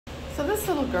So this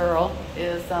little girl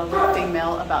is a little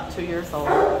female, about 2 years old.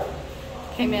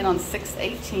 Came in on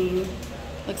 6/18.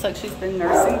 Looks like she's been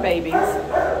nursing babies.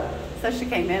 So she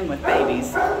came in with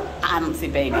babies. I don't see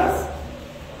babies.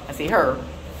 I see her.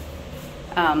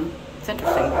 It's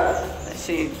interesting that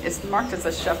she is marked as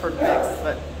a shepherd mix,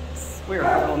 but it's weird.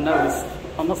 Her little nose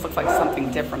almost looks like something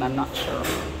different. I'm not sure.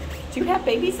 Do you have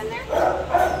babies in there?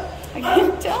 I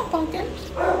can't tell, Pumpkin.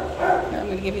 Here, I'm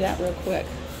going to give you that real quick.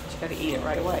 You got to eat it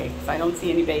right away because I don't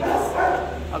see any babies.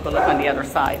 I'll go look on the other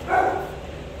side. A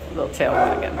little tail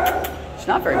wagging. She's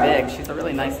not very big. She's a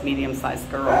really nice medium-sized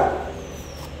girl.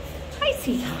 Hi,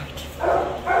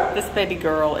 sweetheart. This baby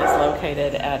girl is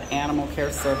located at Animal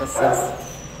Care Services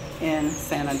in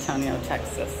San Antonio,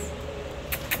 Texas.